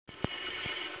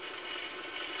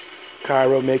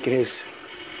Cairo making his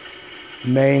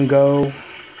mango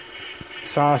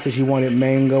sausage. He wanted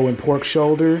mango and pork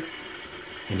shoulder,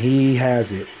 and he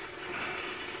has it.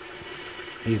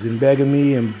 He's been begging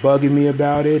me and bugging me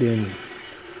about it, and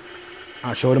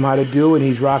I showed him how to do it, and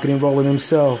he's rocking and rolling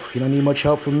himself. He don't need much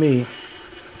help from me.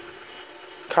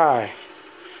 Kai,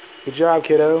 good job,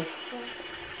 kiddo.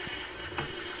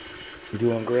 You're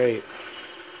doing great.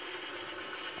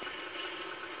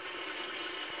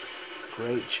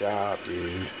 Great job,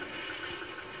 dude.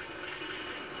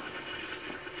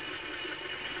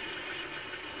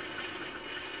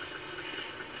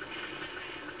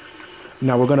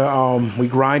 Now we're gonna we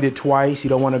grind it twice. You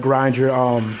don't want to grind your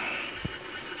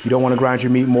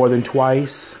meat more than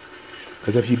twice,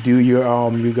 because if you do, you're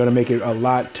gonna make it a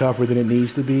lot tougher than it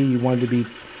needs to be. You want it to be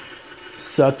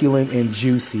succulent and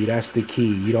juicy. That's the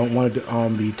key. You don't want it to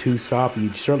be too soft.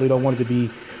 You certainly don't want it to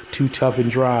be too tough and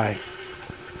dry.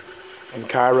 And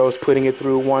Cairo's putting it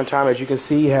through one time. As you can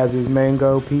see, he has his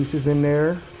mango pieces in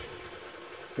there,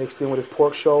 mixed in with his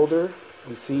pork shoulder.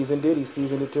 He seasoned it. He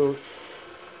seasoned it to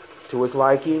his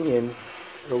liking, and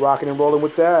we're rocking and rolling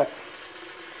with that.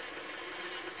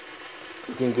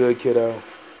 Looking good, kiddo.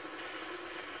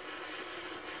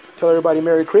 Tell everybody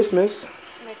Merry Christmas.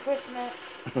 Merry Christmas.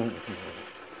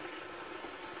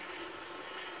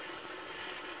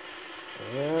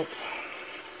 Yep.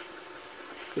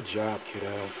 Good job,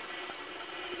 kiddo.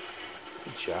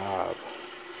 Good job.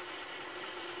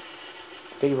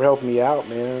 Thank you for helping me out,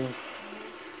 man.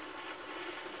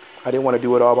 I didn't want to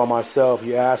do it all by myself.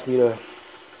 You asked me to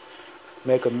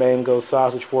make a mango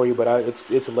sausage for you, but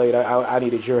it's late. I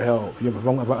needed your help. If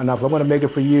I'm going to make it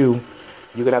for you,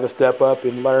 you're going to have to step up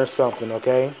and learn something,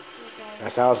 okay?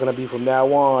 That's how it's going to be from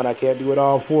now on. I can't do it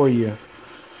all for you.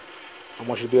 I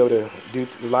want you to be able to do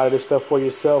a lot of this stuff for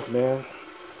yourself, man.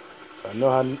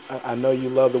 I know you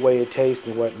love the way it tastes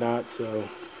and whatnot, so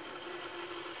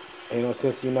ain't no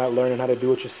sense in you not learning how to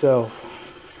do it yourself.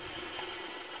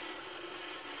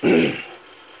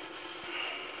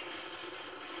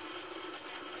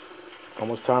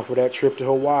 Almost time for that trip to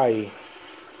Hawaii.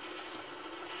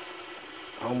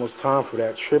 Almost time for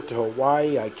that trip to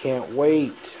Hawaii. I can't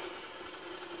wait.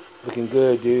 Looking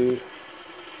good, dude.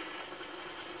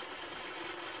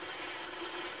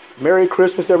 Merry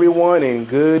Christmas, everyone, and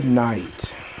good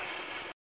night.